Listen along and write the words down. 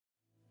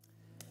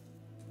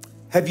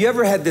Have you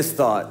ever had this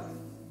thought?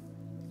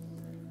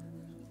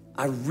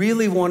 I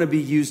really want to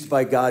be used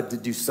by God to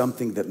do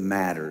something that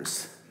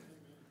matters.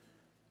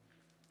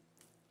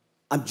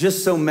 I'm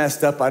just so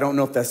messed up, I don't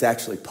know if that's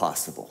actually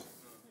possible.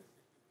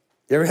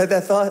 You ever had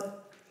that thought?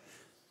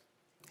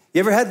 You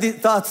ever had the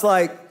thoughts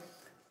like,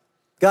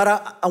 God,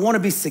 I want to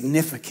be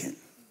significant.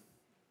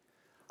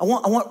 I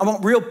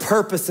want real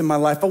purpose in my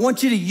life. I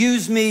want you to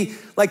use me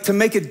like to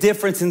make a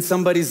difference in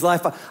somebody's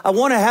life. I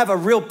want to have a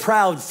real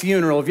proud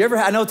funeral. Have you ever,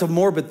 I know it's a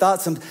morbid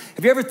thought. Have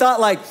you ever thought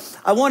like,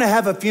 I want to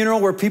have a funeral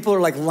where people are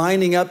like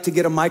lining up to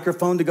get a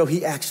microphone to go,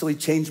 he actually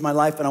changed my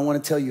life and I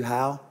want to tell you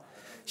how.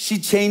 She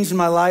changed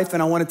my life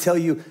and I want to tell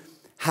you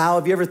how.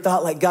 Have you ever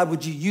thought like, God,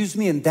 would you use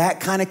me in that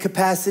kind of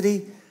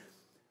capacity?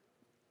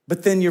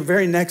 But then your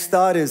very next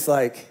thought is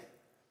like,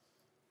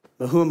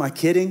 but who am I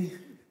kidding?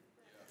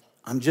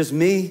 I'm just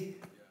me.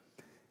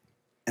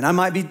 And I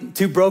might be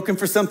too broken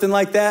for something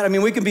like that. I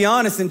mean, we can be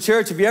honest in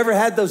church. Have you ever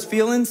had those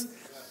feelings?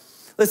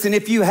 Listen,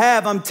 if you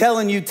have, I'm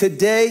telling you,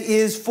 today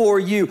is for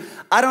you.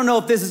 I don't know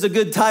if this is a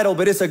good title,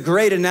 but it's a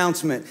great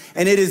announcement.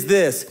 And it is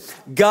this: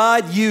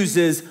 God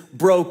uses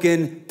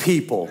broken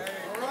people.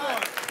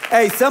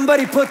 Hey,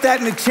 somebody put that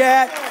in the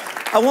chat.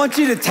 I want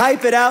you to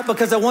type it out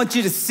because I want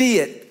you to see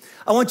it.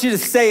 I want you to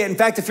say it. In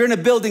fact, if you're in a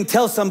building,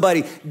 tell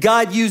somebody,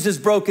 God uses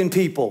broken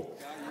people.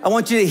 I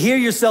want you to hear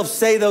yourself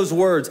say those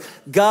words.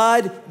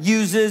 God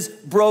uses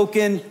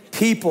broken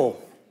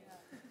people.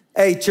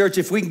 Hey, church,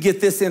 if we can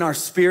get this in our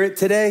spirit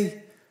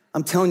today,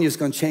 I'm telling you it's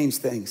gonna change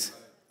things.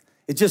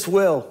 It just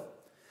will.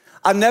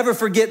 I'll never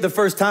forget the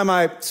first time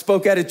I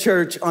spoke at a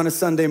church on a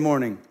Sunday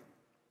morning.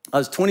 I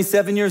was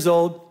 27 years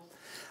old.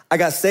 I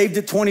got saved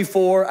at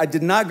 24. I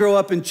did not grow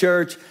up in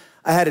church.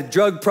 I had a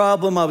drug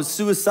problem. I was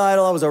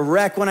suicidal. I was a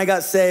wreck when I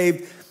got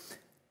saved.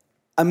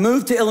 I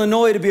moved to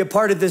Illinois to be a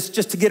part of this,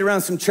 just to get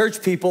around some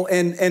church people,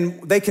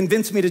 and they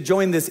convinced me to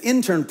join this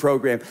intern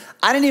program.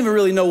 I didn't even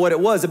really know what it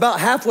was. About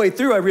halfway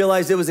through, I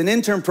realized it was an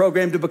intern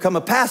program to become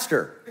a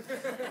pastor.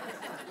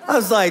 I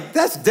was like,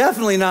 that's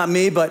definitely not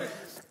me, but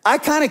I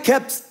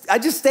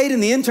just stayed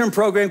in the intern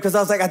program because I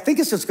was like, I think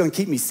it's just gonna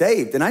keep me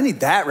saved, and I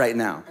need that right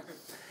now.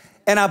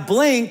 And I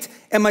blinked,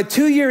 and my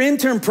 2-year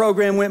intern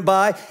program went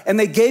by, and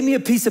they gave me a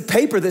piece of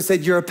paper that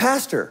said, you're a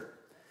pastor.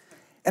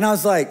 And I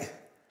was like,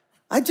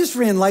 I just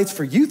ran lights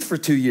for youth for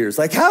 2 years.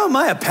 Like, how am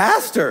I a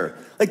pastor?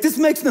 Like, this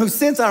makes no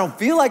sense. I don't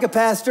feel like a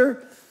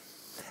pastor.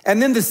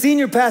 And then the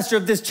senior pastor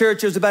of this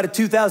church, it was about a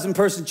 2,000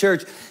 person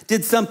church,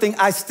 did something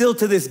I still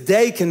to this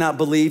day cannot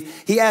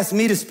believe. He asked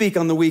me to speak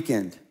on the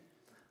weekend.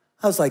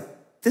 I was like,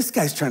 this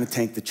guy's trying to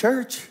tank the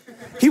church.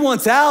 He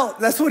wants out.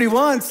 That's what he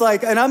wants.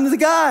 Like, and I'm the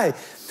guy.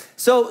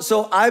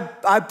 So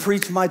I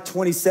preached my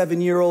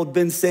 27-year-old,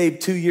 been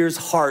saved 2 years,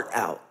 heart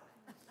out.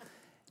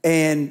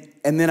 And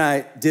then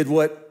I did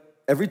what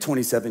every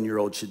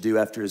 27-year-old should do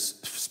after his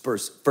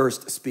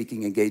first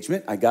speaking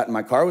engagement. I got in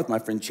my car with my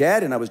friend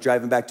Chad, and I was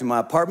driving back to my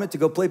apartment to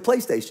go play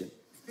PlayStation.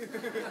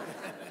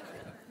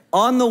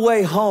 On the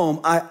way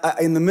home,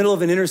 in the middle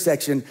of an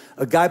intersection,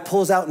 a guy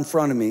pulls out in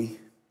front of me,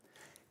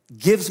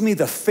 gives me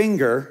the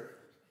finger,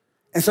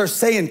 and starts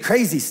saying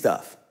crazy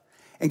stuff.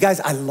 And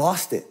guys, I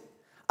lost it.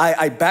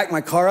 I back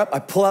my car up, I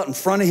pull out in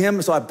front of him,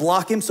 so I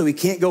block him so he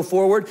can't go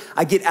forward.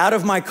 I get out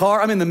of my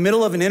car, I'm in the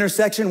middle of an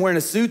intersection wearing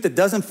a suit that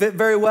doesn't fit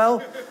very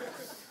well.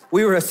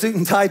 We were a suit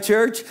and tie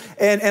church,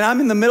 and I'm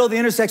in the middle of the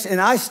intersection,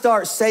 and I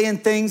start saying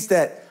things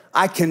that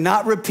I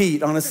cannot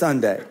repeat on a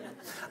Sunday.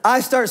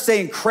 I start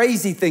saying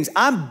crazy things.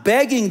 I'm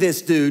begging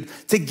this dude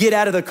to get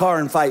out of the car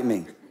and fight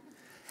me.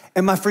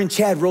 And my friend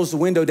Chad rolls the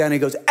window down and he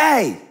goes,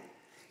 hey,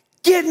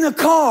 get in the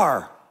car.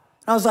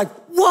 And I was like,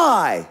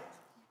 why?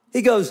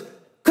 He goes,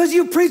 because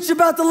you preached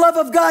about the love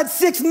of God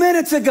 6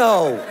 minutes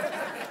ago.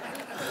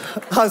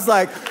 I was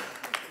like,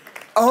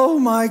 oh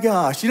my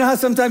gosh. You know how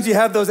sometimes you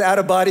have those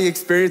out-of-body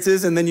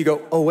experiences and then you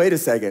go, oh, wait a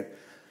second.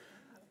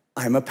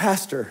 I'm a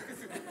pastor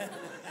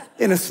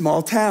in a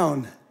small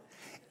town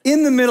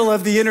in the middle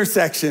of the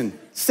intersection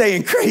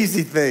saying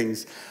crazy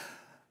things.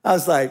 I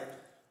was like,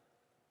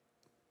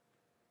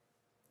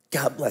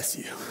 God bless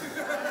you.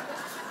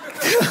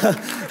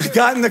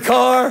 Got in the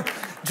car,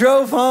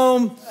 drove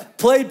home,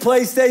 played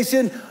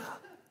PlayStation.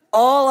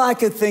 All I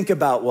could think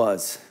about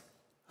was,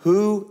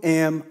 who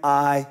am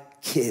I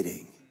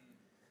kidding?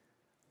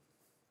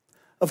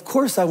 Of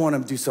course I want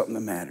to do something that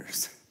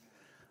matters.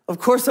 Of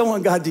course I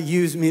want God to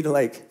use me to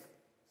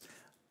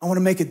I want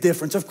to make a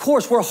difference. Of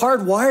course, we're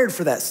hardwired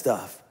for that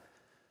stuff.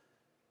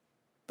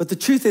 But the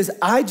truth is,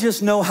 I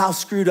just know how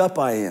screwed up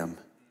I am.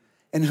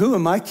 And who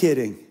am I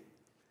kidding?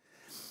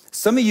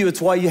 Some of you,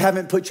 it's why you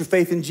haven't put your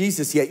faith in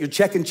Jesus yet. You're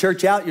checking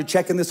church out, you're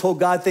checking this whole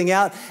God thing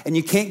out, and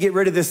you can't get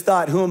rid of this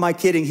thought, who am I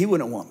kidding? He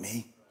wouldn't want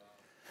me.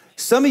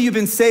 Some of you have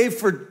been saved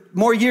for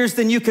more years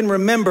than you can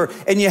remember,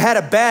 and you had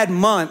a bad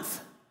month,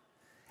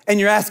 and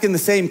you're asking the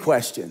same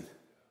question.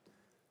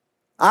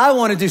 I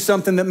want to do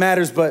something that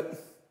matters, but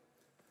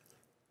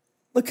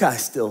look how I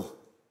still,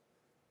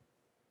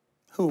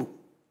 who,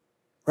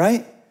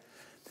 right?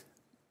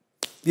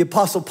 The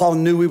Apostle Paul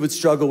knew we would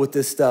struggle with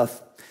this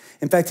stuff.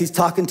 In fact, he's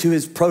talking to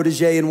his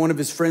protege and one of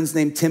his friends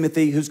named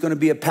Timothy, who's going to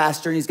be a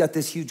pastor, and he's got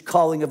this huge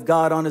calling of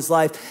God on his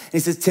life. And he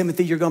says,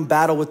 Timothy, you're going to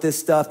battle with this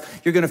stuff.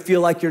 You're going to feel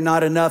like you're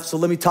not enough. So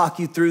let me talk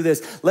you through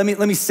this. Let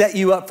me set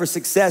you up for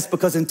success,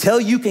 because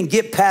until you can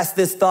get past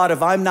this thought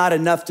of I'm not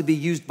enough to be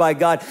used by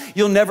God,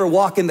 you'll never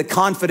walk in the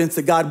confidence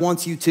that God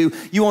wants you to.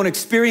 You won't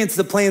experience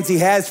the plans he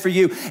has for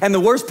you. And the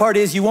worst part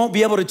is you won't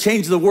be able to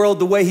change the world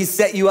the way he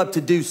set you up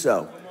to do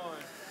so.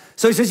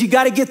 So he says, you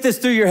got to get this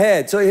through your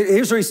head. So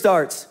here's where he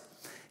starts.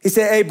 He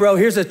said, hey, bro,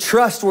 here's a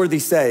trustworthy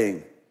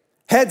saying.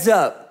 Heads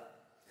up.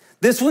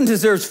 This one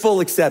deserves full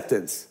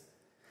acceptance.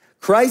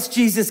 Christ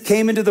Jesus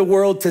came into the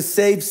world to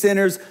save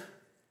sinners,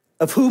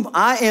 of whom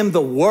I am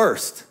the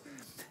worst.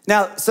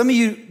 Now, some of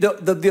you,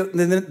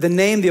 the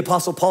name, the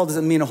Apostle Paul,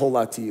 doesn't mean a whole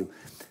lot to you.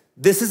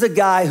 This is a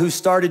guy who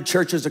started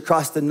churches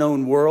across the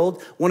known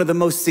world, one of the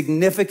most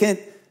significant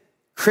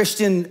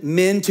Christian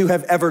men to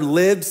have ever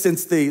lived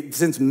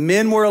since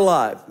men were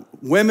alive,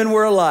 women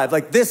were alive.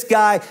 Like, this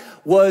guy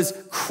was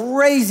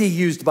crazy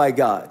used by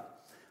God.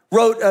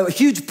 Wrote a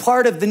huge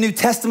part of the New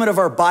Testament of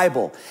our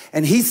Bible.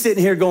 And he's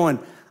sitting here going,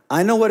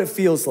 I know what it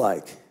feels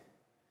like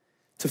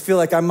to feel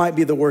like I might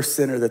be the worst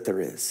sinner that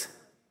there is.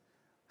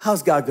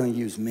 How's God going to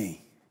use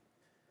me?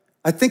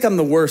 I think I'm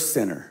the worst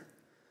sinner.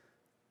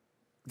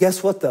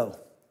 Guess what though?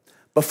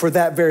 But for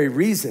that very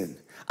reason,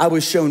 I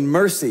was shown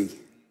mercy,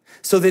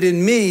 so that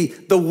in me,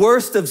 the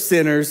worst of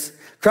sinners,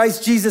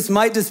 Christ Jesus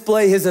might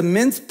display his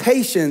immense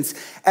patience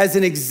as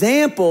an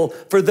example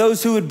for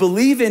those who would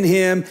believe in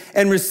him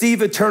and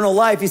receive eternal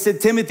life. He said,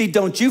 Timothy,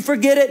 don't you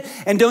forget it,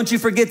 and don't you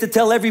forget to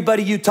tell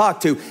everybody you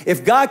talk to.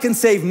 If God can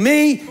save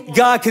me,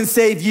 God can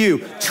save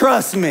you.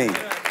 Trust me.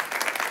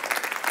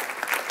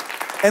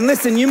 And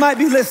listen, you might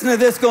be listening to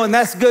this going,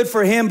 that's good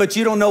for him, but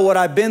you don't know what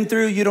I've been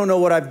through. You don't know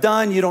what I've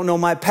done. You don't know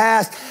my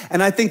past.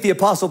 And I think the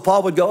Apostle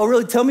Paul would go, oh,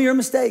 really? Tell me your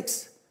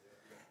mistakes.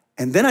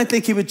 And then I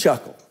think he would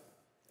chuckle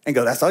and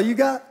go, that's all you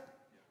got?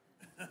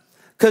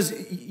 Because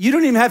you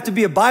don't even have to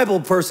be a Bible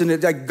person to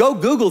like, go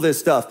Google this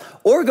stuff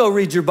or go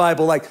read your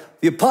Bible. Like,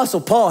 the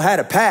Apostle Paul had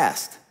a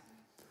past.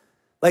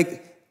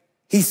 Like,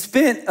 he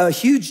spent a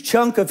huge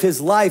chunk of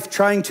his life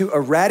trying to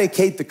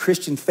eradicate the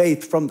Christian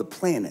faith from the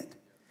planet.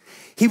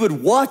 He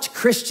would watch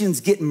Christians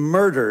get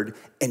murdered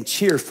and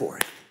cheer for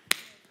it.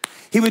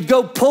 He would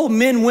go pull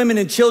men, women,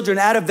 and children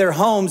out of their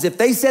homes if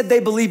they said they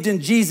believed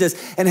in Jesus,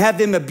 and have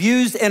them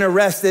abused and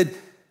arrested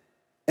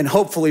and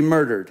hopefully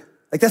murdered.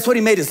 Like, that's what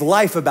he made his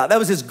life about. That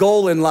was his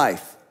goal in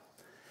life.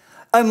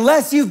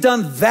 Unless you've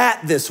done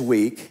that this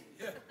week,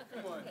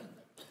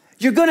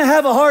 you're gonna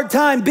have a hard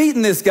time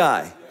beating this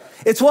guy.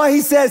 It's why he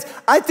says,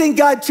 I think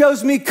God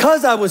chose me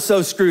because I was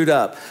so screwed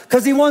up.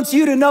 Because he wants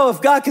you to know if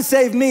God can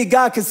save me,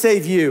 God can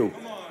save you.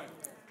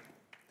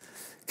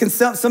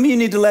 Some of you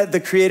need to let the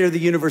creator of the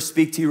universe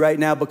speak to you right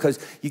now, because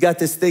you got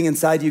this thing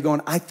inside you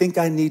going, I think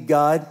I need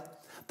God,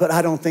 but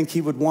I don't think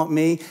he would want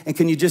me. And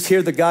can you just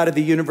hear the God of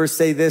the universe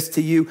say this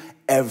to you?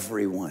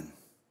 Everyone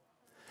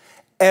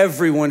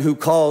who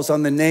calls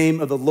on the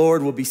name of the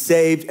Lord will be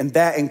saved. And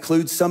that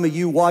includes some of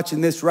you watching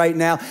this right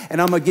now.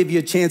 And I'm gonna give you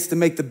a chance to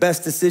make the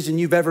best decision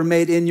you've ever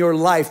made in your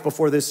life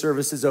before this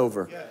service is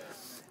over. Yes.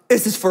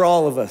 This is for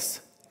all of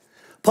us.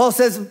 Paul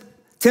says,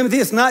 Timothy,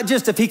 it's not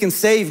just if he can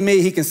save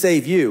me, he can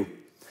save you.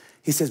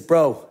 He says,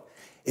 bro,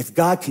 if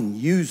God can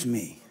use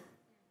me,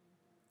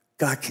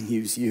 God can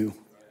use you.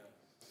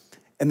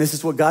 And this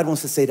is what God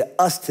wants to say to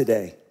us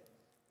today.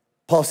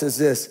 Paul says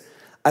this,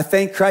 I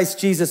thank Christ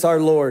Jesus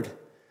our Lord,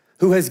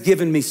 who has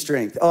given me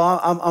strength.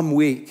 Oh, I'm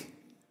weak.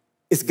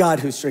 It's God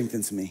who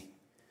strengthens me.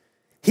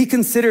 He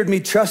considered me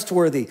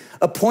trustworthy,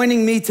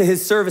 appointing me to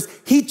his service.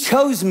 He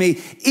chose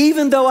me,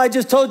 even though I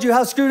just told you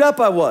how screwed up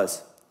I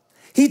was.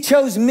 He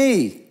chose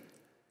me.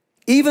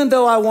 Even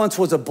though I once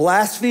was a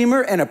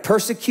blasphemer and a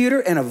persecutor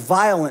and a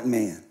violent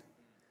man.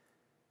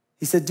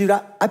 He said, dude,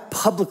 I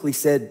publicly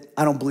said,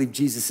 I don't believe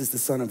Jesus is the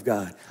Son of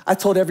God. I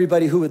told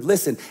everybody who would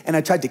listen, and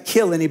I tried to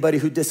kill anybody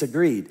who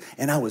disagreed,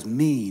 and I was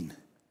mean.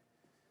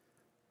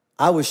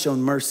 I was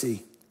shown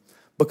mercy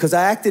because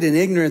I acted in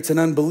ignorance and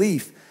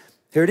unbelief.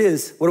 Here it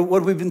is.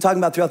 What we've been talking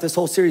about throughout this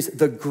whole series.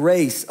 The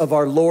grace of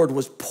our Lord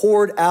was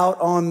poured out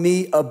on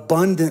me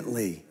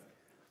abundantly.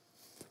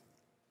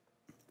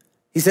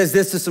 He says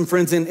this to some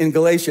friends in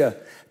Galatia.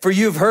 For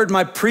you have heard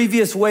my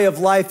previous way of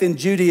life in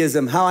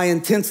Judaism, how I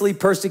intensely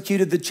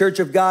persecuted the church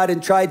of God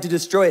and tried to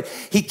destroy it.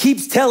 He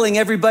keeps telling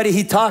everybody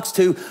he talks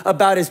to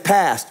about his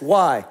past.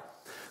 Why?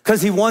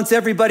 Because he wants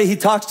everybody he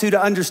talks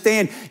to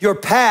understand your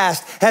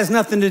past has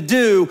nothing to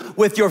do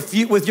with your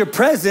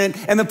present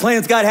and the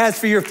plans God has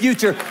for your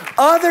future,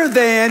 other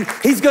than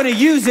he's going to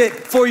use it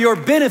for your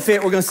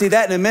benefit. We're going to see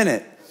that in a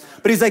minute.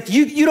 But he's like,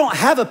 you don't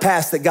have a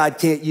past that God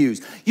can't use.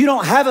 You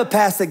don't have a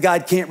past that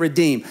God can't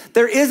redeem.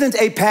 There isn't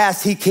a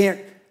past he can't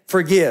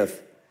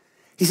forgive.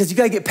 He says, you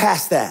got to get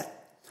past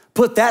that.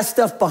 Put that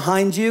stuff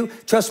behind you.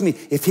 Trust me,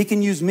 if he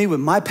can use me with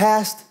my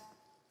past,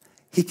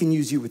 he can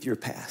use you with your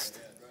past.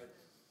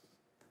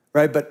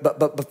 Right?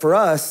 But for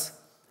us,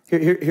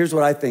 here's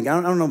what I think.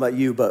 I don't know about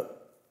you,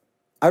 but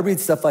I read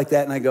stuff like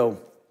that and I go,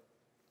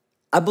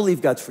 I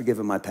believe God's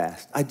forgiven my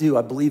past. I do,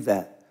 I believe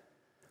that.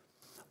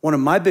 One of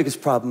my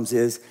biggest problems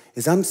is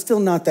I'm still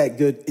not that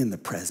good in the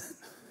present,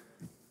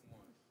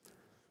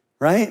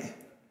 right?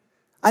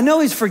 I know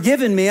he's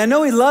forgiven me. I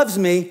know he loves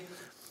me,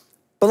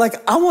 but like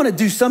I want to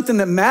do something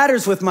that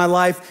matters with my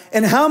life.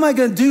 And how am I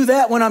going to do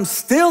that when I'm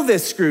still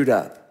this screwed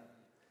up?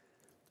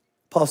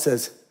 Paul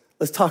says,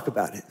 let's talk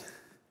about it.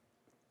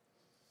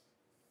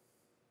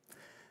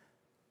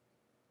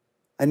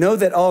 I know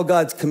that all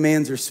God's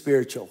commands are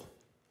spiritual.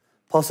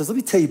 Paul says, let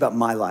me tell you about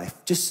my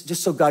life, just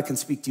so God can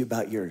speak to you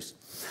about yours.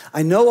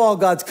 I know all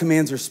God's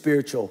commands are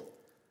spiritual,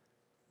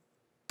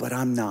 but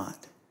I'm not.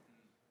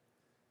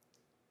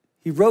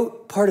 He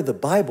wrote part of the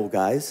Bible,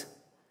 guys.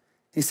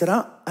 He said,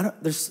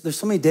 there's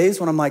so many days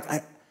when I'm like,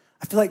 I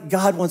feel like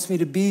God wants me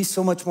to be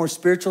so much more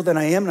spiritual than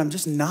I am, and I'm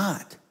just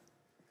not.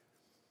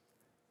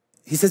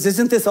 He says,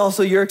 isn't this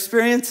also your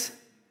experience?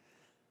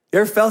 You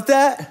ever felt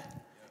that?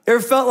 You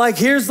ever felt like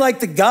here's like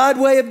the God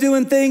way of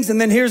doing things,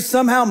 and then here's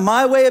somehow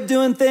my way of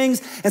doing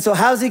things, and so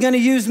how's he gonna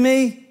use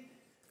me?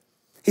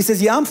 He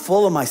says, yeah, I'm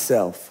full of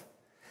myself.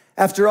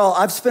 After all,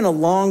 I've spent a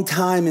long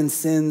time in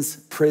sin's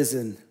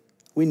prison.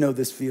 We know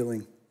this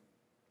feeling.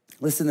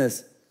 Listen to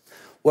this.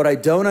 What I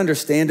don't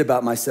understand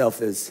about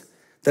myself is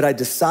that I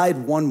decide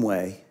one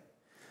way,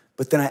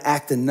 but then I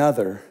act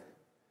another,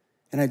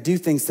 and I do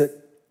things that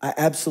I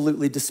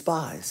absolutely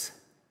despise.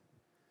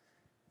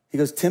 He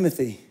goes,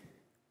 Timothy,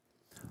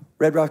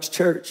 Red Rocks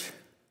Church,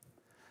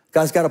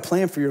 God's got a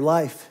plan for your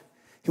life.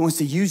 He wants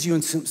to use you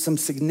in some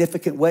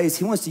significant ways.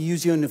 He wants to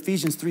use you in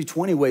Ephesians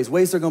 3:20 ways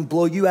that are gonna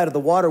blow you out of the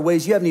water,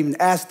 ways you haven't even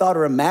asked, thought,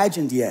 or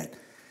imagined yet.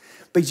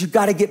 But you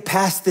gotta get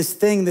past this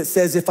thing that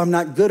says, if I'm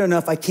not good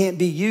enough, I can't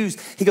be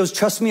used. He goes,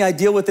 trust me, I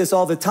deal with this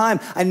all the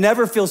time. I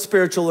never feel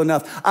spiritual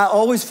enough. I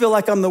always feel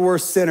like I'm the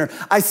worst sinner.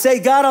 I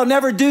say, God, I'll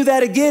never do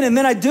that again, and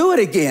then I do it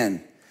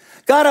again.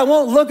 God, I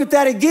won't look at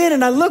that again,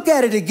 and I look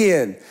at it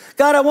again.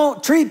 God, I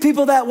won't treat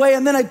people that way,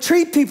 and then I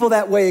treat people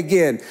that way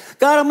again.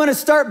 God, I'm gonna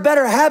start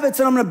better habits,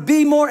 and I'm gonna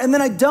be more, and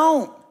then I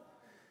don't.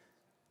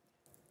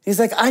 He's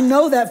like, I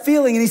know that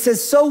feeling. And he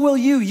says, so will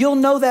you. You'll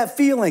know that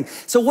feeling.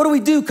 So what do we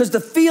do? Because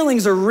the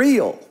feelings are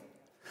real.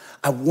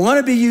 I want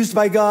to be used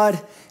by God,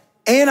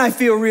 and I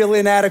feel real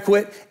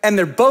inadequate, and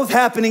they're both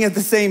happening at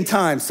the same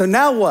time. So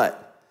now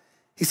what?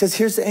 He says,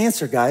 here's the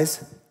answer,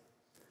 guys.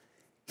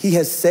 He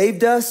has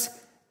saved us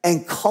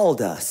and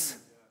called us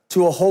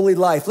to a holy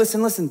life.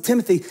 Listen,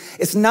 Timothy,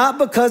 it's not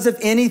because of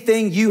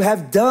anything you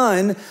have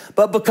done,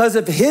 but because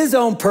of his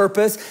own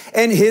purpose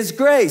and his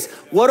grace.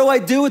 What do I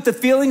do with the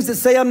feelings that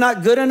say I'm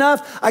not good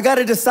enough? I got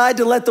to decide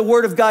to let the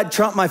word of God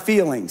trump my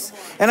feelings.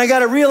 And I got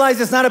to realize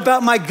it's not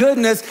about my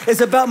goodness, it's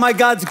about my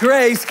God's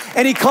grace,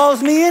 and he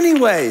calls me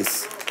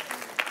anyways.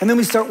 And then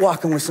we start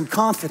walking with some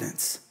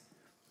confidence.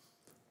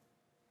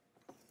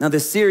 Now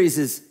this series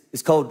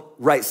is called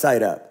Right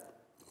Side Up.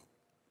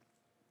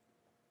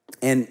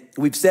 And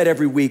we've said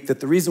every week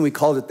that the reason we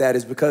called it that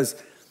is because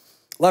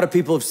a lot of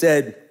people have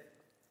said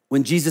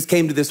when Jesus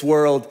came to this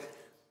world,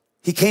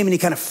 he came and he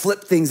kind of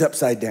flipped things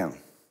upside down.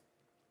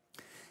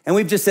 And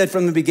we've just said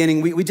from the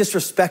beginning, we just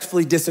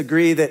respectfully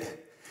disagree that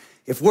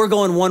if we're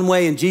going one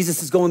way and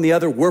Jesus is going the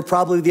other, we're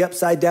probably the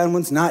upside down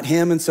ones, not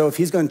him. And so if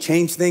he's going to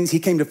change things, he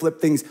came to flip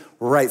things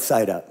right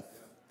side up.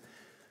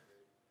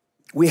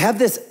 We have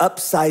this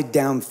upside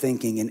down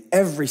thinking, and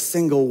every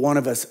single one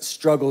of us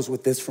struggles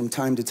with this from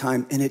time to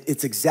time. And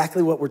it's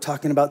exactly what we're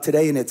talking about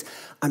today. And it's,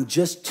 I'm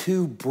just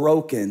too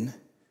broken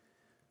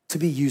to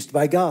be used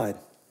by God.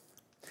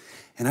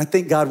 And I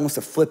think God wants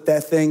to flip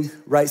that thing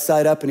right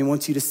side up, and he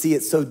wants you to see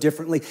it so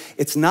differently.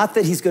 It's not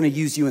that he's going to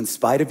use you in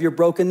spite of your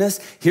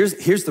brokenness.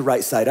 Here's the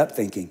right side up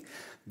thinking.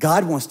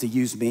 God wants to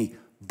use me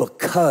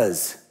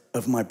because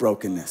of my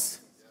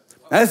brokenness.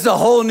 Now, this is a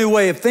whole new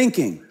way of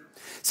thinking.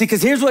 See,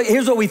 because here's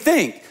what we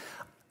think.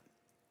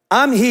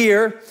 I'm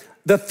here,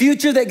 the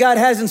future that God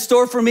has in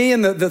store for me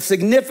and the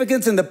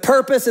significance and the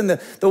purpose and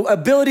the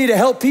ability to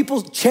help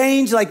people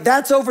change, like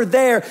that's over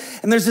there.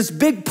 And there's this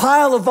big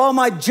pile of all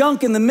my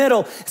junk in the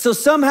middle. So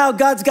somehow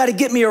God's got to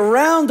get me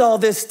around all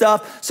this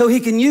stuff so he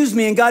can use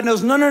me. And God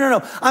knows,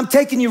 no. I'm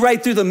taking you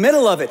right through the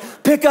middle of it.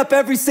 Pick up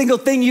every single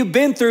thing you've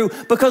been through,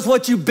 because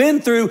what you've been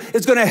through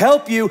is going to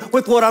help you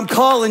with what I'm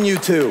calling you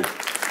to.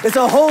 It's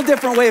a whole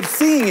different way of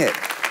seeing it.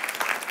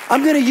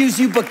 I'm gonna use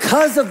you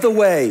because of the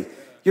way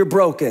you're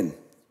broken.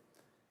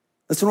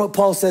 Listen to what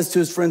Paul says to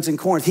his friends in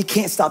Corinth. He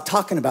can't stop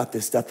talking about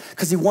this stuff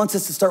because he wants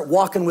us to start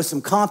walking with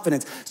some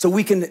confidence so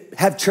we can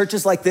have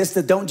churches like this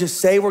that don't just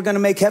say we're gonna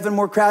make heaven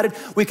more crowded.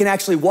 We can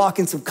actually walk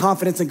in some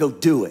confidence and go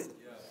do it.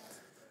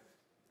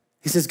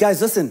 He says,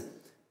 guys, listen,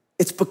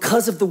 it's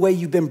because of the way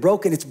you've been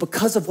broken. It's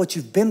because of what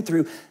you've been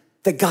through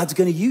that God's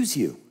gonna use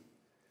you.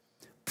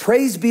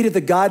 Praise be to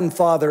the God and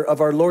Father of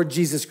our Lord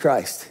Jesus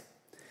Christ,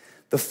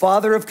 the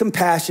Father of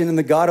compassion and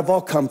the God of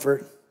all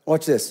comfort.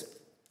 Watch this.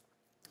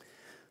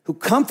 Who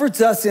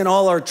comforts us in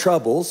all our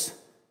troubles.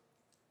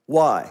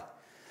 Why?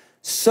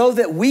 So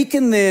that we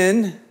can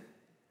then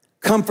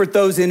comfort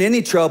those in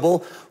any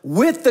trouble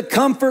with the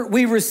comfort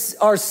we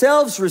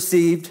ourselves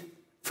received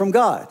from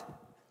God.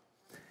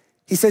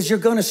 He says, you're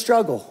gonna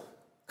struggle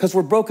because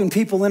we're broken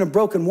people in a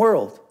broken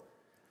world.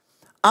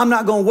 I'm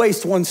not gonna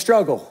waste one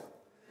struggle.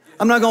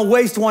 I'm not gonna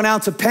waste 1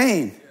 ounce of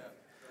pain.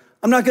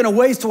 I'm not gonna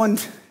waste one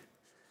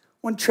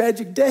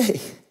tragic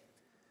day.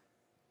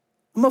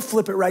 I'm gonna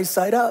flip it right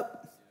side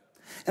up.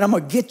 And I'm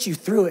gonna get you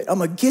through it. I'm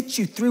gonna get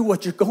you through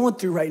what you're going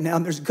through right now.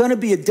 And there's gonna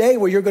be a day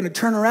where you're gonna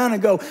turn around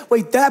and go,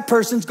 wait, that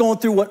person's going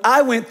through what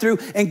I went through,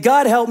 and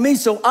God helped me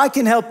so I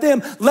can help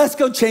them. Let's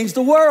go change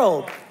the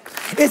world.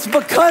 It's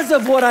because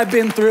of what I've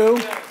been through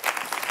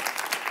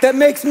that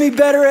makes me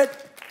better at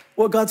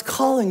what God's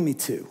calling me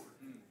to.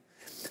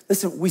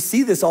 Listen, we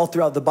see this all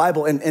throughout the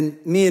Bible, and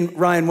me and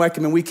Ryan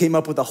Weckerman, we came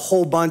up with a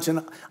whole bunch,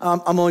 and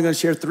I'm only gonna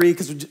share 3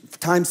 because for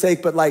time's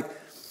sake, but like,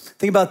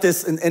 think about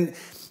this, and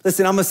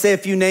listen, I'm gonna say a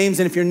few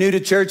names, and if you're new to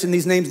church and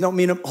these names don't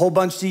mean a whole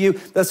bunch to you,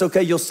 that's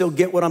okay, you'll still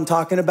get what I'm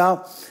talking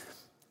about.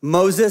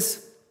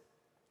 Moses,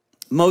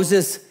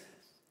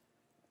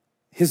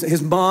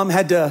 his mom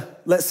had to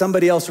let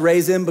somebody else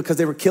raise him because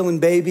they were killing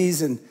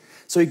babies, and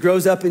so he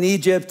grows up in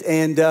Egypt,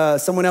 and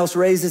someone else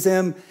raises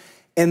him,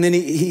 and then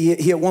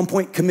he at one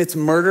point commits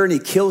murder, and he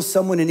kills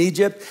someone in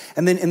Egypt,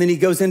 and then he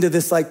goes into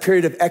this like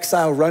period of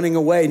exile, running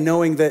away,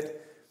 knowing that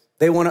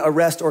they want to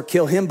arrest or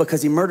kill him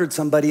because he murdered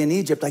somebody in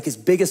Egypt. Like his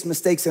biggest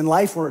mistakes in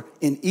life were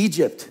in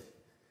Egypt.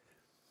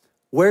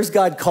 Where's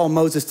God call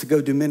Moses to go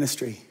do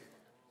ministry?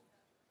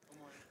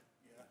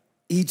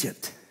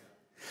 Egypt.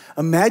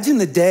 Imagine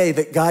the day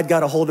that God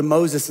got a hold of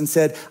Moses and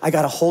said, I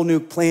got a whole new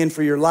plan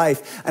for your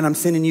life, and I'm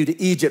sending you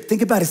to Egypt.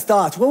 Think about his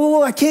thoughts.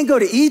 Whoa, I can't go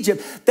to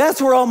Egypt. That's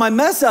where all my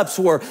mess ups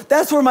were.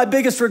 That's where my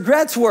biggest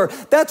regrets were.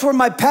 That's where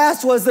my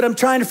past was that I'm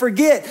trying to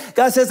forget.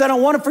 God says, I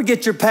don't want to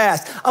forget your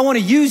past. I want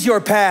to use your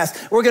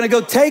past. We're going to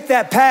go take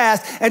that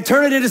past and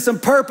turn it into some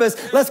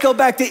purpose. Let's go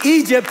back to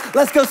Egypt.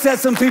 Let's go set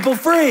some people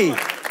free.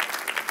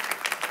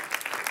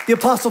 The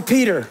Apostle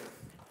Peter,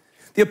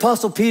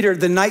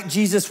 the night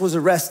Jesus was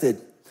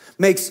arrested,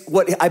 makes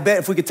what I bet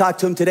if we could talk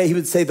to him today, he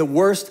would say the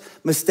worst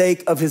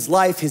mistake of his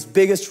life, his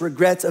biggest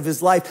regrets of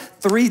his life.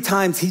 3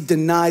 times he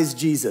denies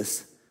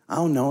Jesus. I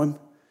don't know him.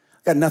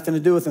 Got nothing to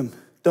do with him.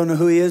 Don't know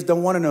who he is.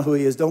 Don't want to know who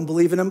he is. Don't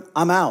believe in him.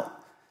 I'm out.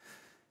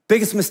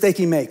 Biggest mistake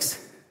he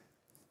makes.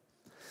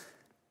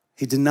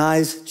 He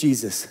denies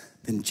Jesus.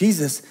 Then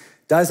Jesus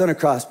dies on a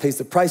cross, pays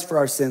the price for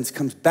our sins,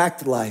 comes back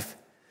to life,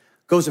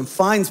 goes and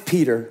finds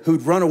Peter,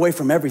 who'd run away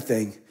from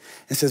everything,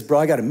 and says, bro,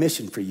 I got a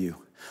mission for you.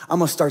 I'm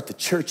gonna start the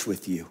church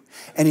with you.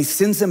 And he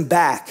sends him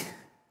back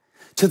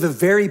to the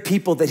very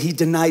people that he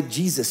denied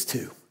Jesus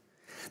to.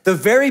 The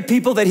very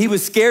people that he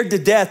was scared to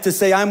death to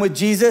say, I'm with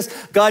Jesus,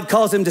 God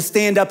calls him to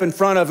stand up in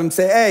front of him and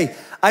say, hey,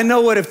 I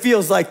know what it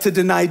feels like to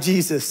deny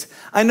Jesus.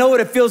 I know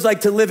what it feels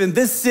like to live in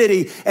this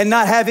city and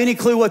not have any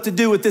clue what to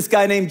do with this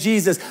guy named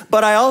Jesus.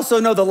 But I also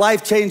know the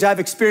life change I've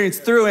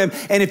experienced through him.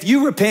 And if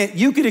you repent,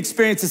 you could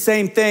experience the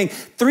same thing.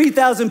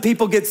 3,000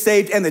 people get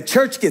saved and the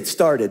church gets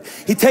started.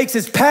 He takes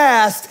his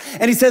past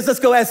and he says, let's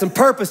go add some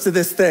purpose to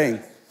this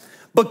thing.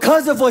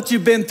 Because of what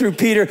you've been through,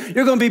 Peter,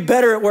 you're gonna be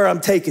better at where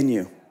I'm taking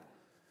you.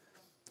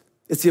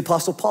 It's the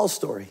Apostle Paul's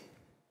story.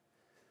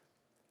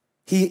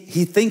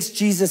 He thinks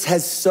Jesus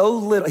has so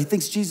little, he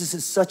thinks Jesus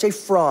is such a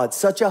fraud,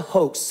 such a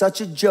hoax, such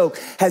a joke,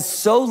 has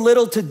so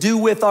little to do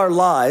with our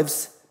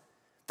lives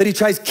that he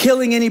tries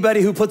killing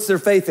anybody who puts their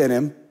faith in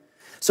him.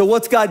 So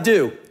what's God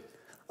do?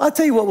 I'll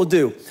tell you what we'll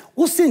do.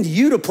 We'll send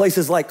you to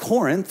places like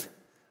Corinth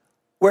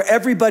where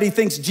everybody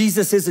thinks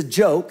Jesus is a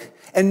joke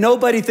and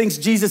nobody thinks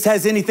Jesus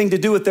has anything to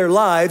do with their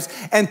lives,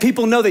 and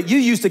people know that you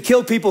used to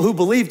kill people who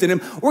believed in him.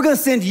 We're gonna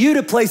send you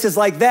to places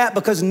like that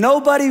because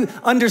nobody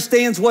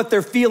understands what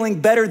they're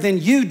feeling better than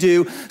you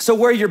do. So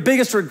where your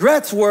biggest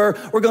regrets were,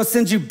 we're gonna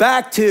send you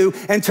back to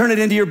and turn it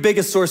into your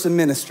biggest source of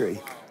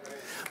ministry.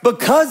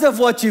 Because of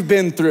what you've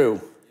been through,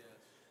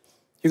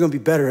 you're gonna be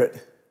better at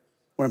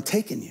where I'm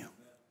taking you.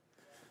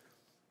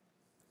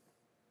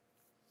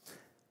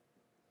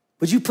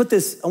 Would you put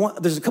this,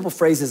 there's a couple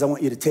phrases I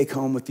want you to take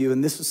home with you,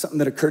 and this was something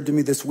that occurred to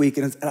me this week,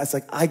 and I was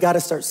like, I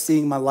gotta start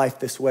seeing my life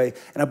this way,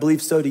 and I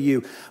believe so do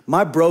you.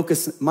 My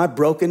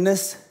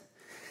brokenness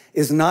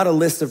is not a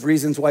list of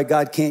reasons why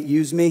God can't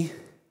use me.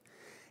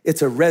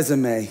 It's a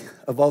resume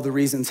of all the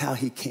reasons how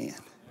he can.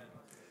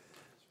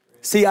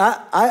 See,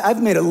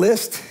 I've made a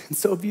list, and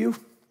so have you.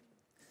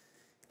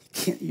 He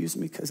can't use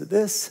me because of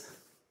this,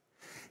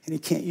 and he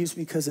can't use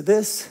me because of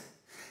this,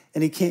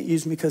 and he can't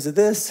use me because of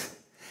this.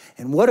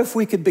 And what if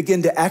we could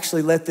begin to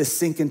actually let this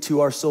sink into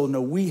our soul?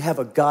 No, we have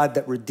a God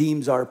that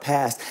redeems our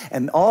past,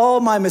 and all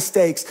my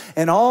mistakes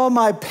and all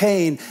my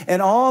pain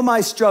and all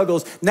my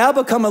struggles now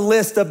become a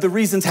list of the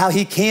reasons how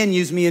he can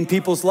use me in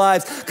people's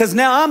lives. Because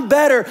now I'm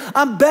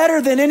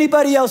better than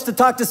anybody else to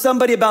talk to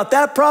somebody about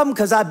that problem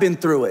because I've been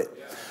through it.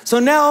 So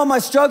now all my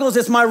struggles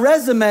is my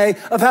resume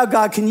of how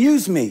God can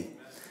use me.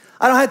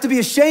 I don't have to be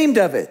ashamed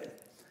of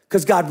it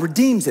because God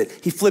redeems it.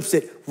 He flips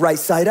it right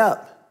side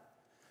up.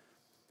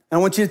 And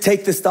I want you to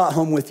take this thought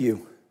home with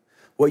you.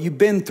 What you've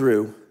been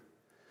through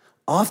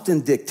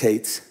often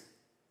dictates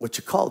what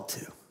you're called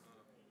to.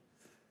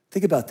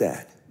 Think about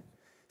that.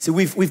 See,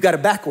 we've got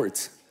it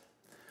backwards.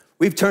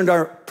 We've turned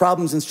our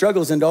problems and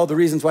struggles into all the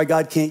reasons why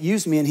God can't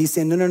use me. And he's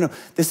saying, no.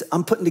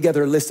 I'm putting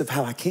together a list of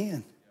how I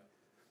can.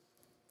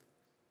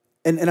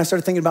 And I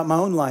started thinking about my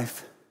own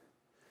life.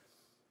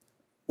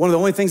 One of the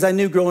only things I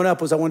knew growing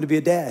up was I wanted to be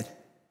a dad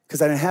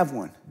because I didn't have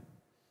one.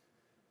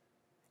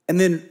 And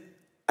then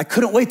I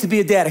couldn't wait to be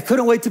a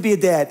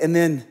dad. And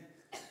then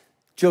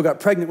Jill got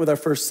pregnant with our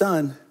first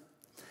son, and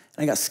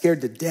I got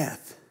scared to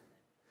death.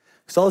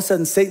 Because all of a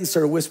sudden, Satan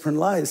started whispering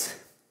lies.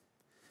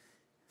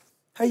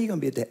 How are you gonna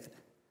be a dad?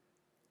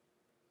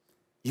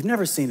 You've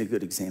never seen a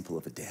good example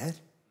of a dad.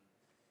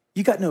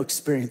 You got no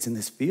experience in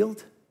this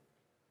field.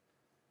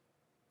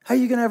 How are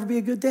you gonna ever be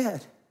a good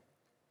dad?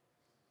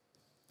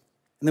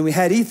 And then we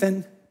had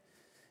Ethan,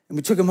 and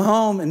we took him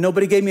home, and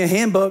nobody gave me a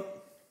handbook.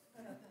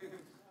 But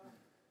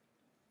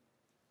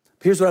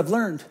here's what I've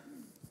learned.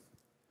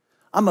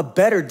 I'm a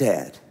better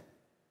dad.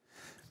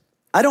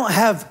 I don't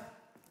have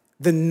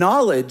the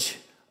knowledge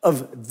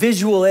of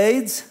visual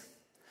aids,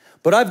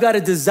 but I've got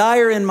a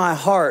desire in my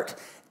heart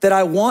that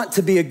I want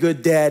to be a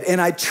good dad, and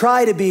I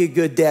try to be a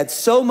good dad,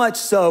 so much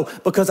so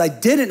because I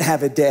didn't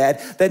have a dad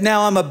that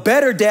now I'm a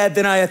better dad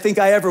than I think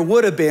I ever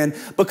would have been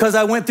because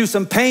I went through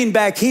some pain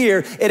back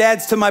here. It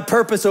adds to my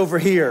purpose over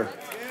here.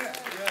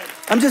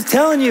 I'm just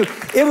telling you,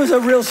 it was a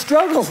real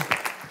struggle.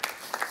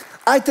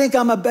 I think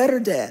I'm a better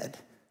dad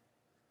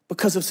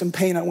because of some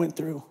pain I went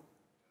through.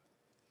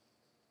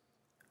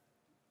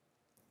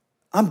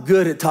 I'm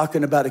good at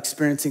talking about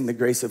experiencing the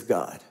grace of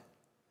God.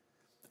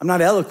 I'm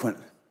not eloquent.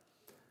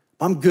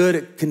 I'm good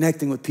at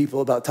connecting with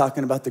people about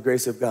talking about the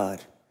grace of God.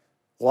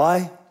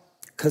 Why?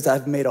 Because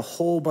I've made a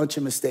whole bunch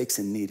of mistakes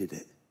and needed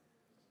it.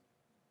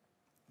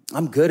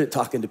 I'm good at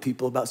talking to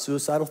people about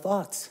suicidal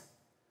thoughts.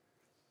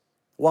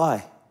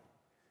 Why?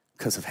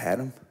 Because I've had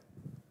them.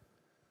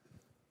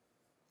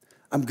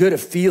 I'm good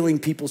at feeling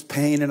people's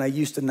pain, and I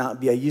used to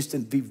not be. I used to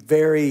be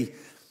very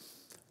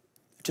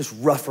just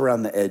rough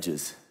around the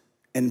edges.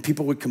 And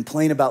people would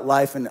complain about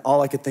life, and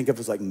all I could think of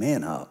was like,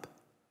 man up.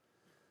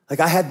 Like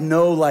I had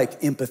no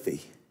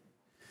empathy.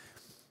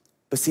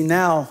 But see,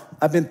 now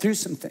I've been through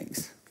some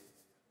things.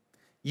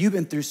 You've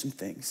been through some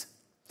things.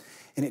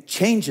 And it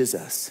changes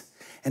us.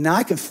 And now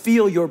I can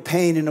feel your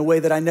pain in a way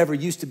that I never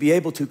used to be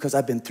able to because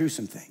I've been through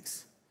some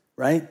things,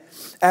 right?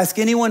 Ask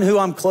anyone who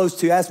I'm close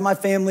to. Ask my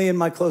family and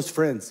my close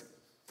friends.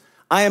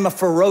 I am a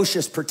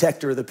ferocious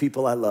protector of the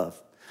people I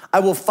love. I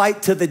will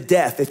fight to the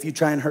death if you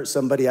try and hurt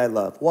somebody I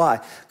love.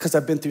 Why? Because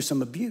I've been through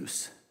some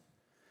abuse.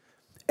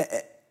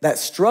 That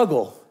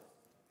struggle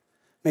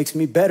makes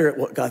me better at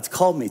what God's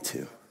called me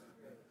to.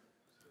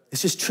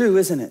 It's just true,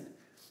 isn't it?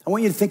 I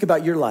want you to think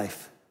about your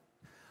life.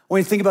 I want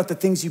you to think about the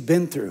things you've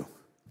been through.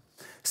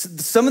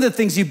 Some of the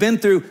things you've been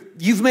through,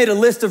 you've made a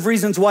list of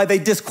reasons why they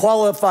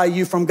disqualify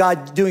you from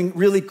God doing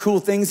really cool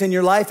things in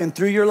your life and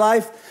through your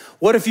life.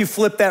 What if you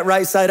flipped that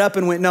right side up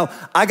and went, no,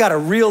 I got a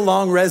real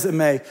long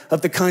resume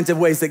of the kinds of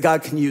ways that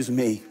God can use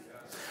me.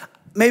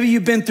 Maybe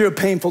you've been through a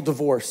painful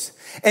divorce.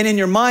 And in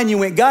your mind, you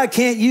went, God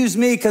can't use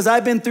me because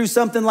I've been through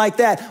something like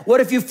that.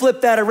 What if you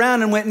flipped that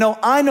around and went, no,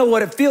 I know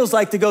what it feels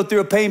like to go through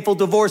a painful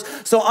divorce.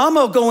 So I'm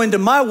going to go into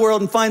my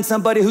world and find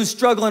somebody who's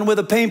struggling with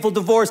a painful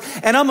divorce.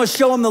 And I'm going to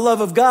show them the love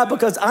of God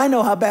because I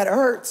know how bad it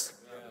hurts.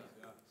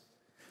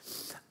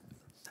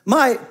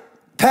 My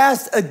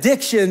past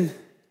addiction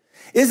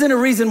isn't a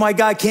reason why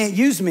God can't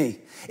use me.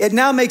 It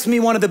now makes me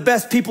one of the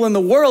best people in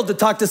the world to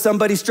talk to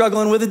somebody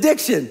struggling with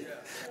addiction.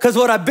 Because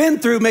what I've been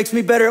through makes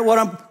me better at what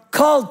I'm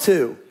called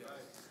to.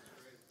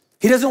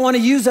 He doesn't want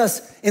to use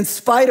us in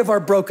spite of our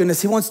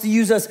brokenness. He wants to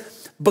use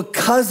us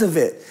because of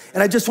it.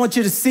 And I just want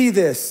you to see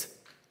this.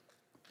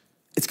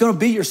 It's going to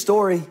be your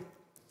story.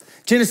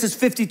 Genesis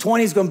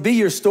 50:20 is going to be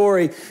your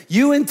story.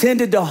 You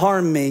intended to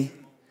harm me,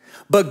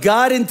 but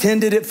God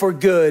intended it for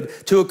good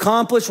to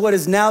accomplish what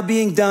is now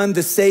being done,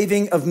 the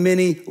saving of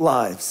many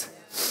lives.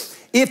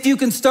 If you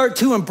can start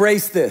to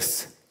embrace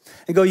this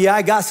and go, yeah,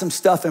 I got some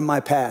stuff in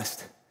my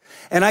past.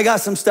 And I got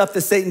some stuff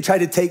that Satan tried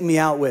to take me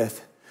out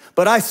with.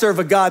 But I serve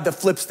a God that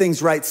flips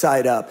things right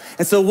side up.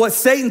 And so what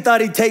Satan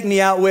thought he'd take me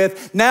out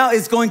with now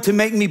is going to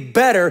make me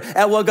better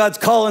at what God's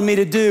calling me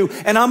to do.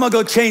 And I'm gonna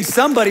go change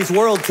somebody's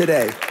world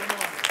today.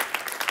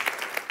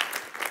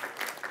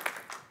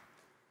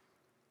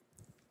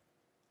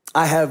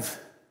 I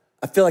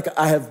feel like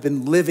I have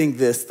been living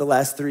this the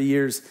last 3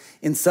 years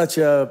in such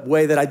a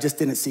way that I just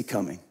didn't see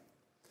coming.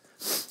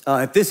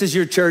 If this is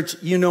your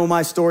church, you know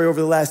my story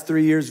over the last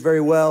 3 years very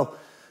well.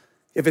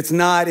 If it's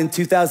not, in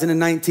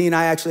 2019,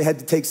 I actually had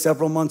to take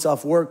several months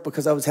off work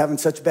because I was having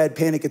such bad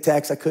panic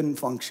attacks, I couldn't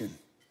function.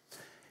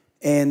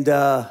 And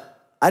I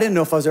didn't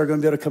know if I was ever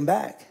gonna be able to come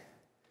back.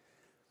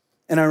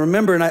 And I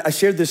remember, and I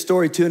shared this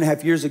story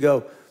 2.5 years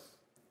ago,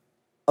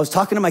 I was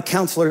talking to my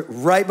counselor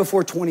right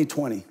before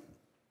 2020.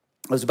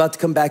 I was about to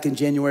come back in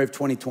January of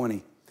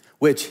 2020,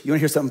 which, you wanna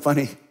hear something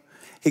funny?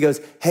 He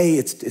goes, hey,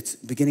 it's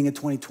beginning of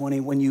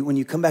 2020. When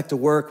you come back to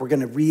work, we're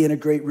gonna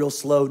reintegrate real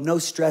slow, no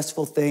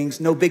stressful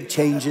things, no big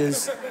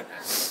changes.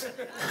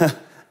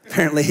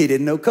 Apparently he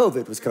didn't know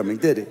COVID was coming,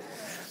 did he?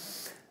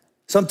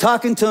 So I'm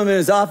talking to him in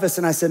his office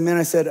and I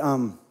said,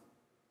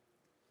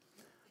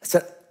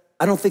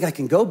 I don't think I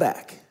can go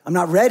back. I'm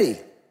not ready.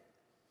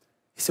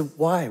 He said,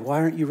 why? Why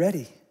aren't you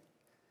ready?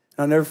 And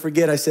I'll never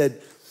forget, I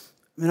said,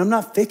 man, I'm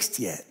not fixed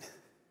yet.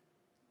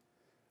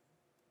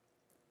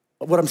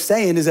 But what I'm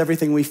saying is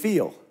everything we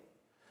feel.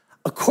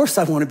 Of course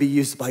I want to be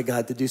used by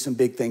God to do some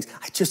big things.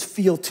 I just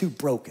feel too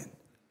broken.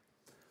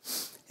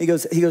 He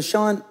goes,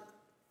 Shawn,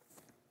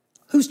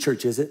 whose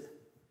church is it?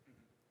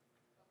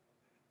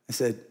 I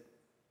said,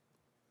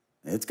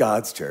 it's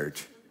God's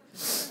church.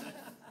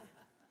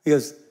 He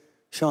goes,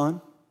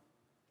 Shawn,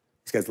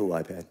 he's got his little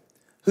iPad.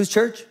 Whose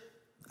church?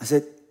 I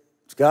said,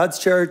 it's God's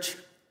church.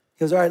 He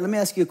goes, all right, let me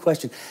ask you a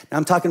question. Now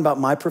I'm talking about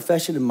my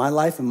profession and my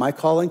life and my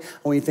calling.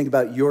 I want you to think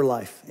about your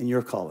life and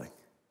your calling.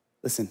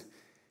 Listen,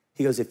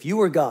 he goes, if you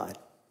were God,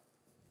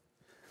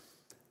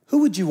 who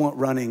would you want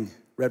running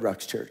Red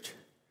Rocks Church?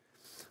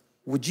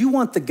 Would you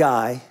want the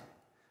guy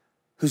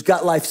who's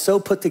got life so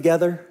put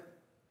together,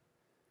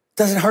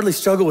 doesn't hardly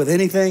struggle with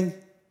anything,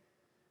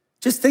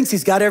 just thinks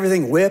he's got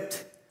everything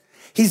whipped?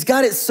 He's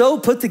got it so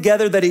put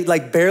together that he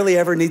like barely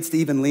ever needs to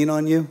even lean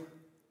on you?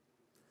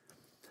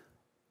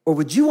 Or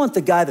would you want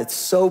the guy that's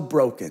so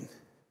broken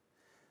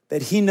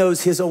that he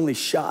knows his only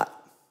shot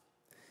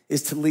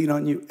is to lean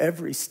on you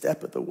every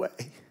step of the way?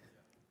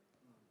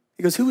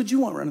 He goes, who would you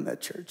want running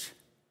that church?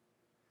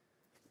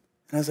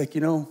 And I was like,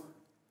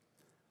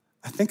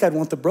 I think I'd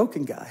want the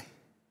broken guy.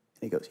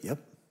 And he goes, yep.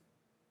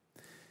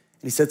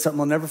 And he said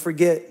something I'll never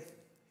forget.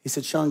 He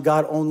said, Shawn,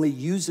 God only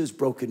uses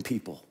broken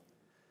people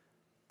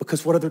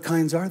because what other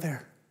kinds are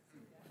there?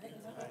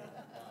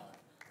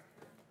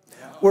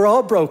 We're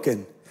all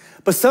broken.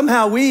 But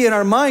somehow we in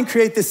our mind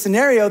create this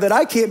scenario that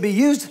I can't be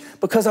used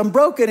because I'm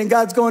broken, and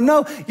God's going,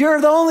 no,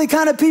 you're the only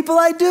kind of people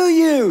I do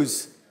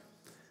use.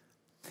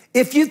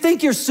 If you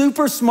think you're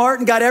super smart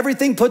and got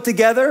everything put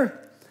together,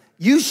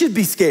 you should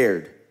be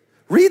scared.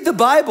 Read the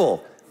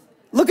Bible.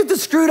 Look at the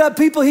screwed up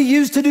people he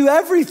used to do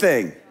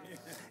everything.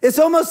 It's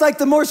almost like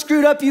the more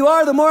screwed up you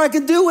are, the more I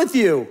can do with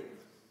you,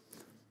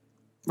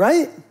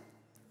 right?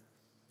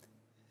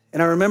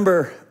 And I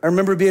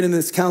remember being in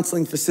this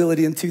counseling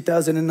facility in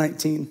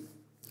 2019.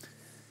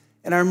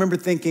 And I remember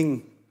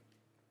thinking,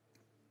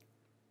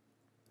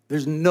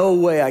 there's no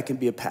way I can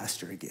be a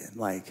pastor again.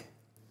 Like,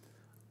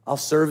 I'll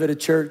serve at a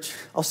church.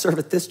 I'll serve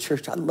at this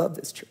church. I love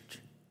this church.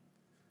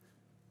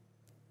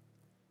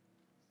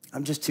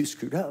 I'm just too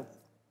screwed up.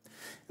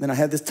 And then I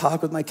had this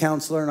talk with my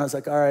counselor, and I was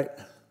like, all right,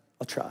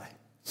 I'll try.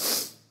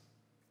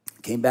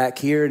 Came back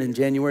here, and in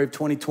January of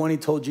 2020,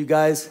 told you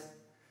guys,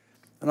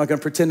 I'm not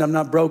gonna pretend I'm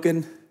not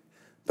broken,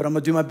 but I'm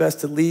gonna do my best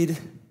to lead,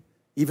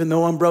 even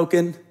though I'm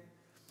broken.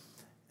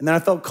 And then I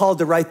felt called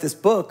to write this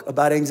book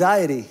about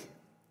anxiety.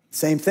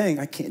 Same thing,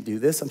 I can't do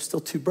this, I'm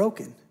still too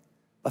broken.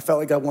 I felt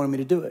like God wanted me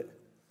to do it.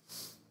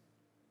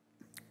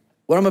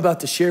 What I'm about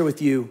to share with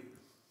you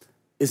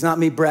is not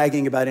me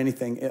bragging about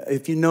anything.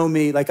 If you know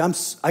me, like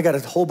I got a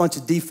whole bunch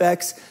of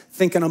defects.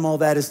 Thinking I'm all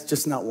that is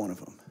just not one of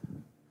them.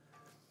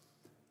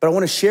 But I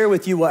want to share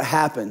with you what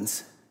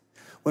happens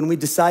when we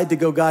decide to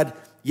go, God,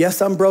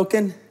 yes, I'm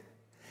broken,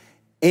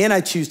 and I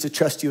choose to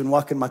trust you and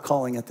walk in my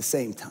calling at the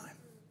same time.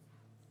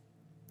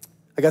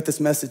 I got this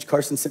message.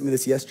 Carson sent me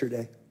this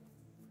yesterday.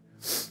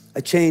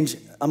 I'm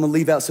gonna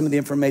leave out some of the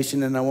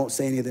information and I won't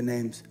say any of the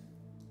names.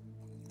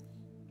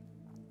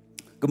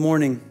 Good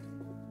morning.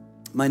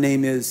 My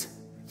name is,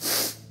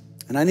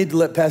 and I need to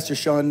let Pastor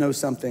Shawn know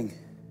something.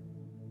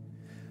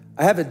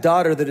 I have a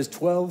daughter that is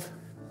 12.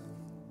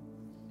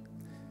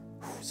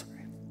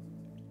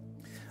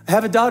 I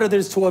have a daughter that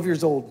is 12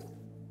 years old.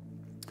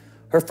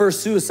 Her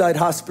first suicide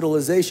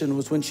hospitalization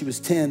was when she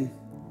was 10.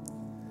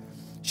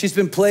 She's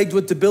been plagued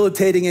with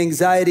debilitating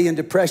anxiety and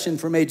depression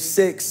from age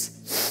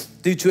 6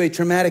 due to a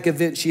traumatic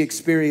event she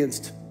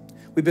experienced.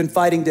 We've been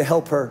fighting to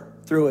help her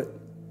through it.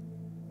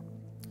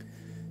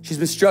 She's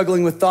been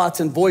struggling with thoughts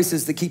and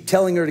voices that keep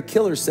telling her to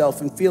kill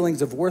herself and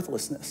feelings of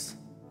worthlessness.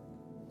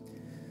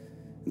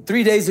 And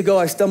 3 days ago,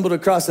 I stumbled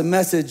across a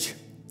message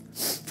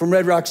from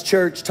Red Rocks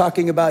Church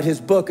talking about his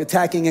book,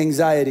 Attacking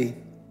Anxiety.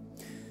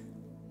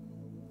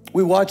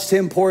 We watched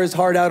him pour his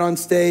heart out on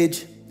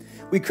stage.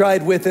 We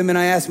cried with him, and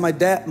I asked my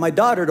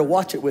daughter to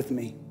watch it with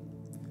me.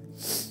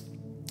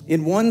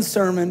 In one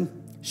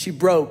sermon, she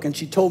broke and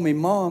she told me,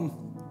 Mom,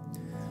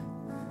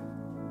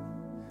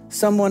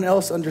 someone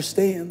else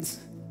understands.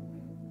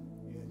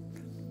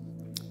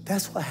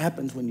 That's what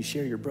happens when you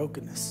share your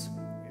brokenness.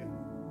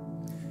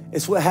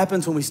 It's what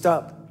happens when we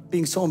stop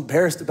being so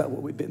embarrassed about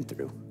what we've been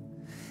through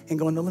and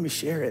going, no, let me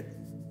share it.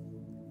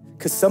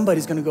 Because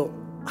somebody's gonna go,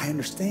 I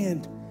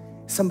understand.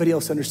 Somebody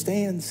else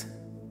understands.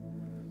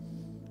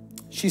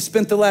 She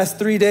spent the last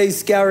 3 days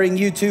scouring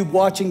YouTube,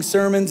 watching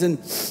sermons, and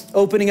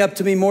opening up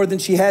to me more than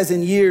she has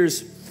in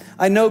years.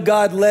 I know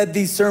God led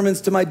these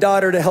sermons to my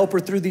daughter to help her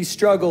through these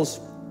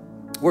struggles.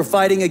 We're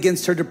fighting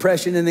against her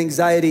depression and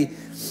anxiety.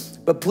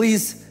 But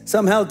please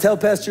somehow tell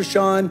Pastor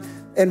Shawn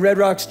and Red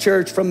Rocks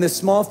Church from this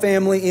small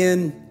family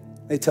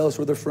they tell us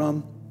where they're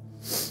from,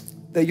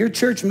 that your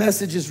church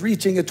message is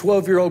reaching a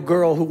 12-year-old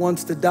girl who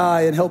wants to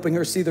die and helping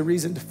her see the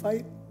reason to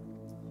fight.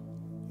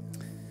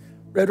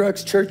 Red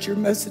Rocks Church, your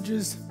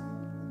messages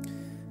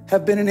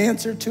have been an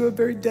answer to a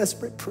very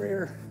desperate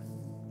prayer.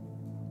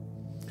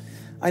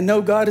 I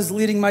know God is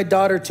leading my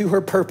daughter to her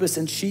purpose,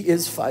 and she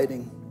is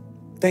fighting.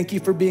 Thank you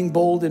for being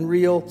bold and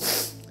real.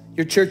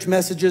 Your church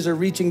messages are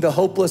reaching the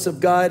hopeless of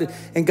God,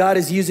 and God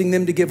is using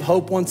them to give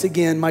hope once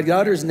again. My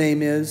daughter's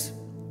name is,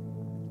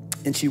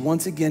 and she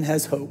once again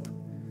has hope.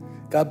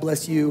 God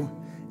bless you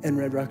and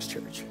Red Rocks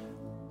Church.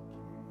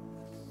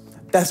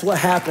 That's what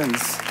happens.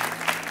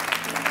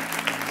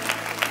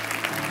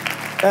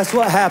 That's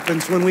what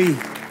happens when we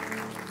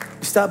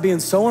stop being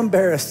so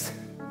embarrassed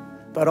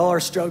about all our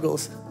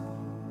struggles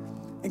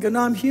and go, no,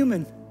 I'm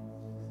human.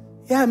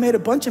 Yeah, I made a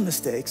bunch of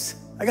mistakes.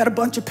 I got a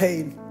bunch of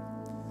pain.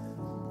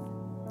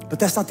 But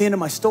that's not the end of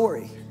my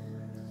story,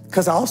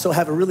 because I also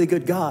have a really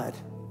good God.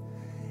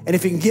 And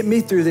if he can get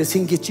me through this, he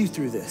can get you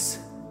through this.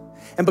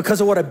 And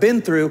because of what I've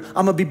been through,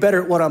 I'm gonna be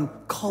better at what I'm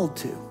called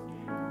to.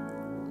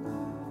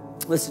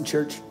 Listen,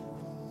 church,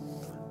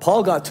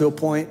 Paul got to a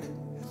point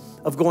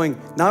of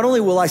going, not only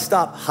will I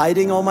stop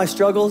hiding all my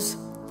struggles,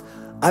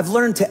 I've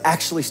learned to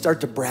actually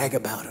start to brag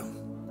about them.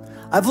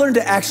 I've learned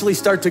to actually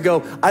start to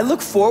go, I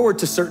look forward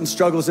to certain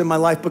struggles in my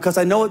life because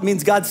I know it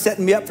means God's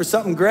setting me up for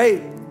something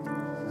great.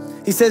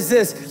 He says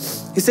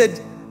this, he said,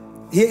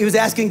 he was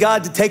asking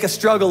God to take a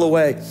struggle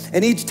away.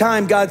 And each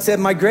time God said,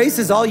 my grace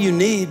is all you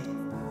need.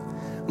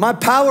 My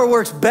power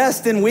works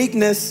best in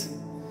weakness.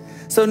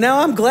 So now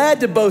I'm glad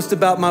to boast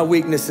about my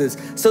weaknesses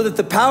so that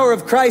the power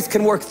of Christ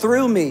can work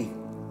through me.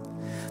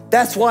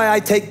 That's why I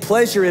take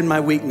pleasure in my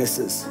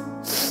weaknesses,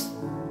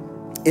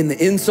 in the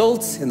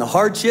insults, in the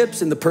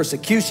hardships, in the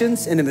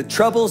persecutions, and in the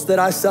troubles that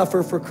I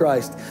suffer for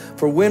Christ.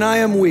 For when I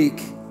am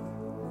weak,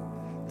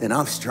 then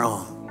I'm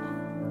strong.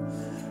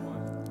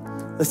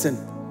 Listen,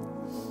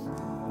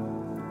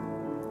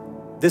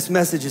 this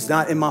message is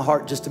not in my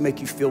heart just to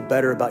make you feel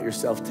better about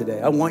yourself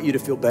today. I want you to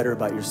feel better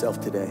about yourself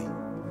today.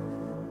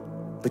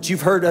 But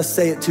you've heard us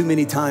say it too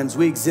many times.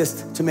 We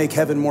exist to make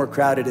heaven more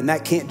crowded, and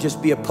that can't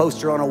just be a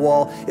poster on a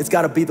wall. It's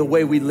gotta be the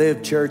way we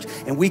live, church.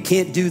 And we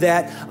can't do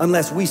that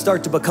unless we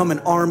start to become an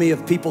army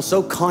of people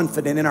so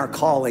confident in our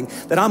calling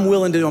that I'm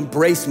willing to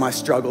embrace my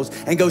struggles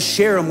and go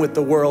share them with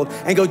the world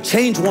and go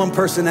change one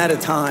person at a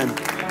time.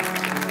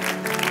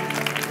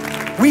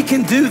 We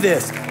can do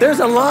this. There's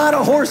a lot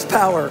of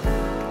horsepower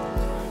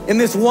in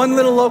this one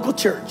little local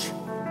church.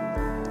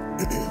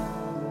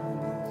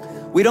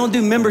 We don't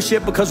do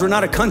membership because we're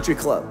not a country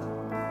club.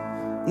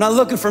 I'm not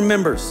looking for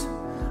members.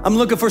 I'm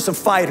looking for some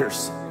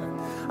fighters.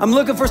 I'm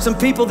looking for some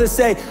people that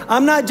say,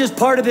 I'm not just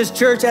part of this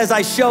church as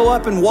I show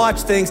up and watch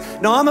things.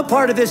 No, I'm a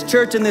part of this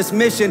church and this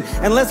mission,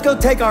 and let's go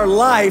take our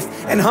life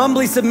and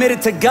humbly submit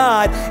it to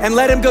God and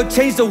let him go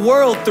change the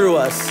world through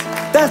us.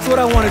 That's what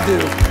I want to do.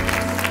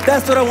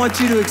 That's what I want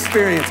you to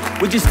experience.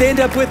 Would you stand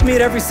up with me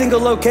at every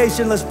single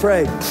location? Let's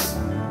pray.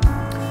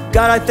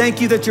 God, I thank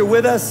you that you're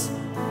with us.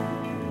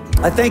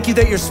 I thank you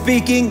that you're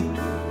speaking.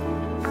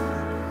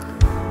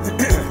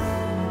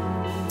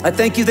 I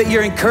thank you that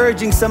you're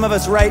encouraging some of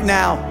us right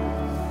now,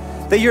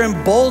 that you're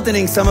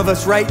emboldening some of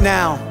us right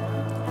now,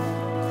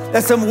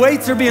 that some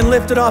weights are being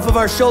lifted off of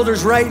our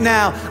shoulders right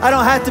now. I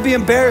don't have to be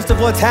embarrassed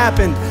of what's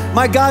happened.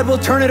 My God will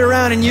turn it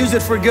around and use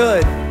it for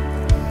good.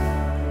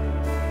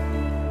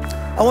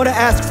 I want to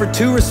ask for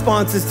 2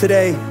 responses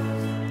today.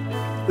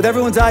 With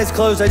everyone's eyes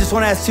closed, I just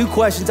want to ask 2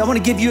 questions. I want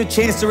to give you a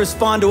chance to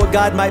respond to what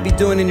God might be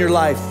doing in your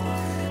life.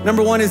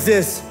 Number 1 is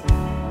this.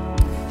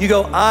 You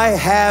go, I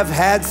have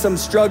had some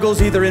struggles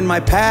either in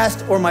my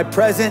past or my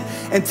present,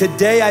 and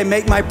today I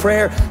make my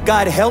prayer,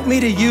 God, help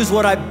me to use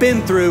what I've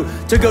been through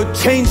to go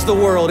change the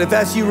world. If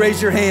that's you, raise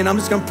your hand. I'm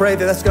just gonna pray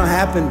that that's gonna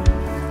happen.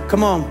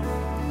 Come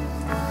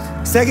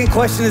on. Second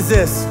question is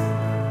this.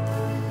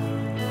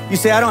 You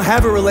say, I don't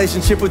have a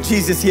relationship with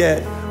Jesus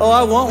yet. Oh,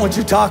 I want what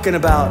you're talking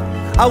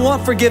about. I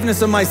want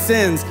forgiveness of my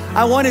sins.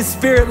 I want his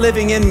spirit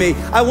living in me.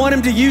 I want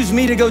him to use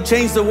me to go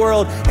change the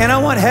world, and I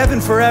want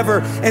heaven forever.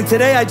 And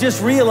today I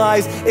just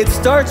realized it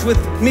starts with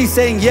me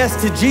saying yes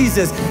to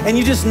Jesus, and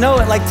you just know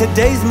it, like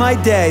today's my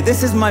day.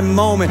 This is my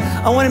moment.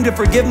 I want him to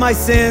forgive my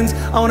sins.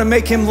 I want to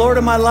make him Lord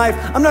of my life.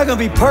 I'm not going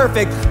to be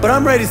perfect, but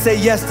I'm ready to say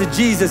yes to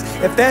Jesus.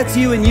 If that's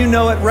you and you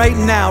know it right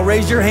now,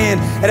 raise your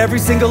hand at every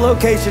single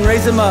location.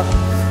 Raise them up.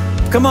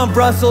 Come on,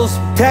 Brussels,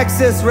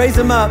 Texas, raise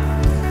them up.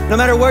 No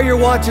matter where you're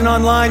watching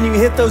online, you can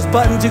hit those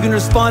buttons. You can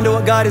respond to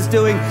what God is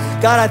doing.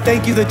 God, I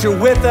thank you that you're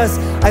with us.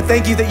 I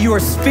thank you that you are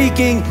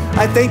speaking.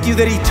 I thank you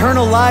that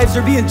eternal lives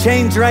are being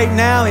changed right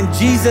now in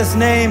Jesus'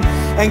 name.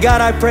 And God,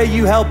 I pray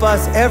you help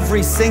us,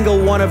 every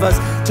single one of us,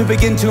 to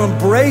begin to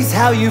embrace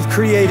how you've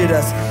created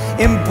us.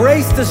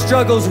 Embrace the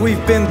struggles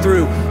we've been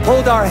through.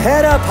 Hold our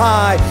head up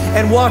high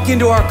and walk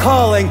into our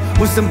calling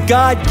with some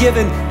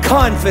God-given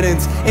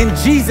confidence in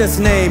Jesus'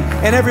 name.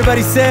 And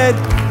everybody said,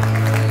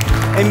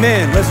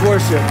 amen. Let's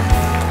worship.